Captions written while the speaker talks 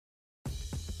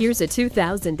Here's a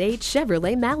 2008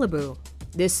 Chevrolet Malibu.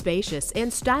 This spacious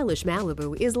and stylish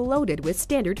Malibu is loaded with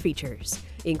standard features,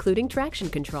 including traction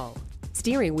control,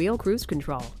 steering wheel cruise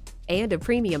control, and a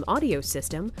premium audio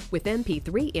system with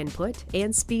MP3 input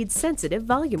and speed-sensitive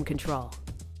volume control.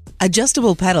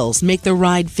 Adjustable pedals make the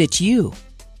ride fit you.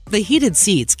 The heated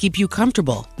seats keep you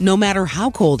comfortable no matter how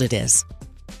cold it is.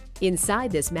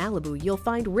 Inside this Malibu, you'll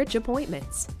find rich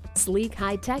appointments, sleek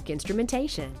high-tech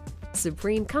instrumentation,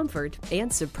 supreme comfort,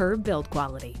 and superb build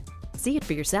quality. See it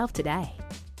for yourself today.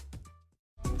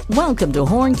 Welcome to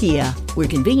Horne Kia. We're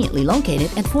conveniently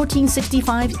located at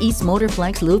 1465 East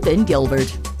Motorpolex Loop in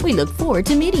Gilbert. We look forward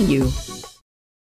to meeting you.